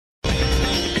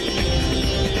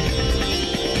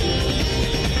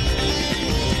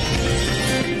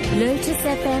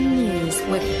FM News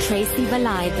with Tracy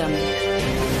Valaydham.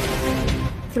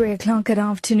 3 o'clock at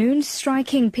afternoon,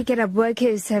 striking picket-up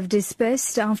workers have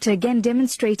dispersed after again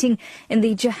demonstrating in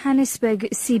the Johannesburg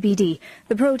CBD.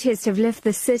 The protests have left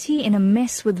the city in a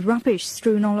mess with rubbish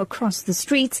strewn all across the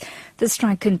streets. The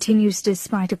strike continues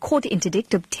despite a court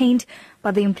interdict obtained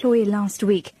by the employer last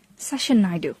week. Sasha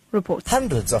Naidu reports.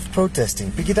 Hundreds of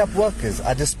protesting picket-up workers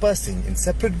are dispersing in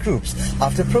separate groups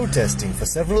after protesting for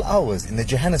several hours in the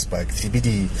Johannesburg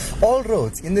CBD. All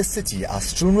roads in the city are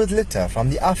strewn with litter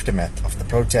from the aftermath of the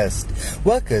protest.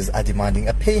 Workers are demanding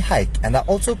a pay hike and are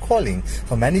also calling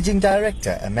for Managing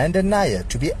Director Amanda Nair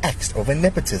to be axed over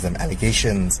nepotism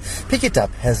allegations.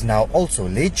 Picket-up has now also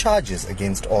laid charges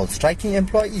against all striking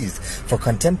employees for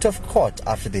contempt of court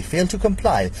after they failed to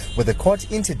comply with the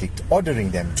court interdict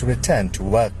ordering them to return to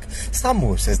work.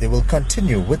 SAMU says they will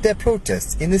continue with their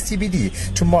protests in the CBD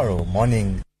tomorrow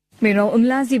morning. Meanwhile,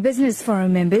 Umlazi Business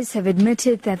Forum members have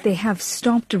admitted that they have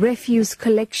stopped refuse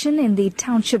collection in the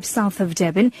township south of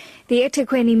Durban. The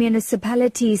eThekwini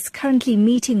municipality is currently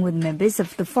meeting with members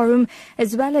of the forum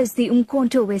as well as the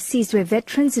Umkhonto Wesizwe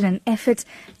veterans in an effort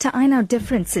to iron out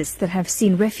differences that have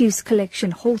seen refuse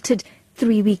collection halted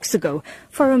 3 weeks ago.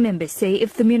 Forum members say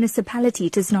if the municipality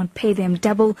does not pay them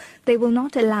double, they will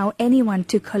not allow anyone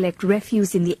to collect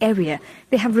refuse in the area.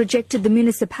 They have rejected the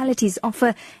municipality's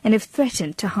offer and have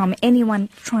threatened to harm anyone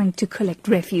trying to collect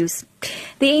refuse.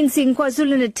 The ANC in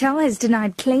KwaZulu-Natal has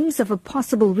denied claims of a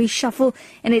possible reshuffle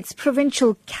in its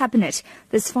provincial cabinet.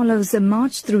 This follows a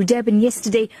march through Durban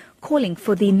yesterday calling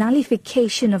for the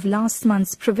nullification of last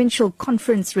month's provincial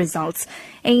conference results.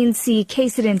 ANC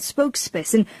KZN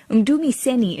spokesperson Mdumi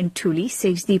Seni Ntuli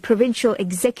says the Provincial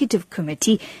Executive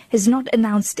Committee has not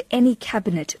announced any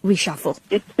cabinet reshuffle.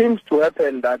 It seems to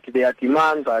happen that their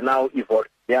demands are now evolved.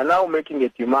 They are now making a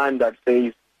demand that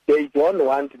says they don't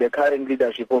want the current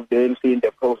leadership of the ANC in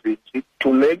the province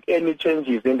to make any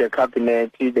changes in the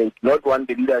cabinet. They do not want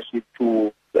the leadership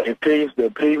to replace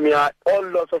the premier. All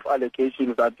lots of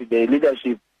allegations that the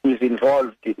leadership is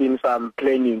involved in some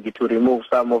planning to remove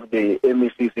some of the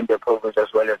MECs in the province as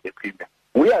well as the premier.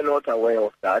 We are not aware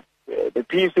of that. The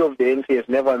PC of the ANC has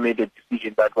never made a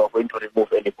decision that we are going to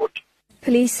remove anybody.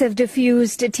 Police have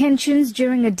diffused tensions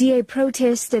during a DA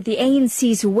protest at the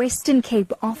ANC's Western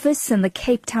Cape office in the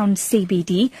Cape Town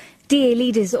CBD. DA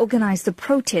leaders organised the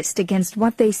protest against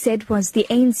what they said was the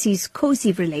ANC's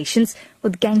cosy relations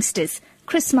with gangsters.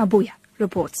 Chris Mabuya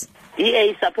reports.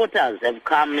 DA supporters have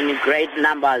come in great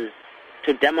numbers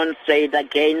to demonstrate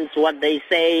against what they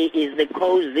say is the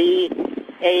cozy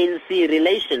ANC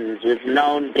relations with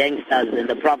known gangsters in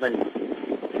the province.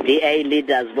 DA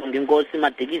leaders Bonginkosi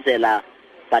Madikizela,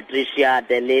 Patricia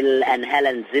Delil and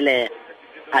Helen Zille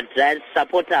addressed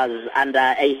supporters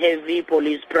under a heavy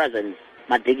police presence.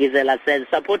 Madikizela says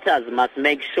supporters must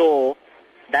make sure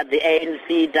that the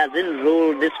ANC doesn't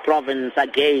rule this province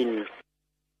again.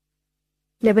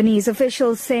 Lebanese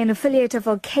officials say an affiliate of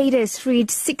Al-Qaeda has freed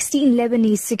 16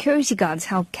 Lebanese security guards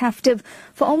held captive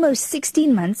for almost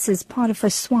 16 months as part of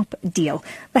a swap deal.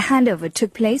 The handover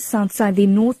took place outside the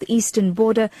northeastern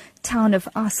border town of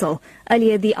Asal.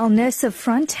 Earlier, the Al-Nusra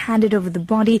Front handed over the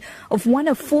body of one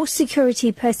of 4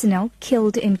 security personnel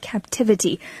killed in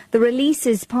captivity. The release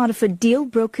is part of a deal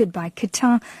brokered by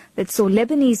Qatar that saw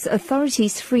Lebanese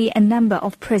authorities free a number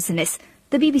of prisoners.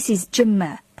 The BBC's Jim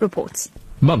Mer reports.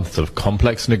 Months of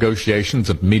complex negotiations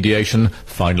and mediation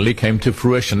finally came to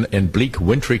fruition in bleak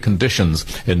wintry conditions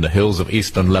in the hills of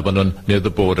eastern Lebanon near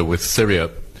the border with Syria.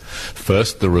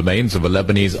 First, the remains of a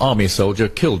Lebanese army soldier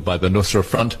killed by the Nusra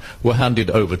Front were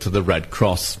handed over to the Red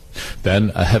Cross.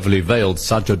 Then a heavily veiled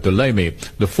Sajjad Dulaimi,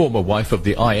 the former wife of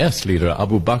the IS leader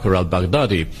Abu Bakr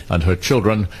al-Baghdadi, and her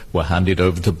children were handed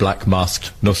over to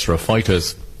black-masked Nusra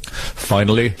fighters.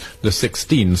 Finally, the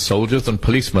 16 soldiers and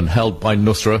policemen held by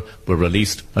Nusra were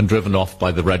released and driven off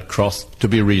by the Red Cross to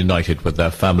be reunited with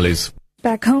their families.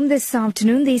 Back home this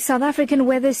afternoon, the South African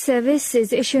Weather Service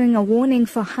is issuing a warning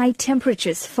for high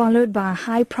temperatures followed by a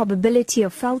high probability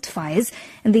of veld fires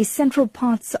in the central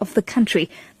parts of the country.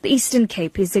 The Eastern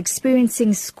Cape is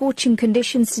experiencing scorching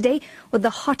conditions today, with the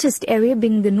hottest area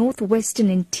being the northwestern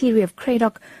interior of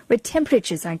Cradock, where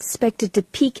temperatures are expected to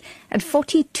peak at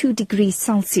 42 degrees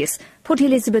Celsius. Port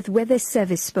Elizabeth Weather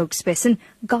Service spokesperson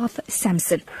Garth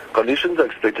Sampson. Conditions are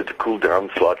expected to cool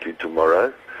down slightly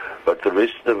tomorrow, but the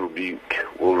rest of the week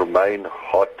will remain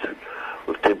hot,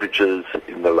 with temperatures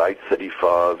in the late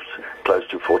 35s, close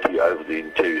to 40 over the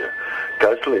interior.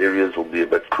 Coastal areas will be a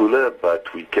bit cooler,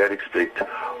 but we can expect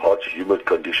hot, humid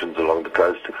conditions along the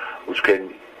coast, which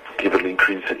can give an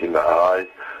increase in the high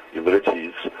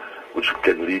humidities, which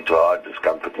can lead to high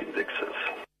discomfort indexes.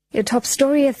 Your top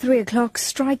story at 3 o'clock.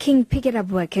 Striking picket-up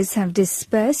workers have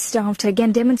dispersed after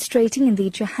again demonstrating in the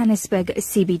Johannesburg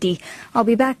CBD. I'll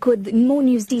be back with more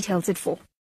news details at 4.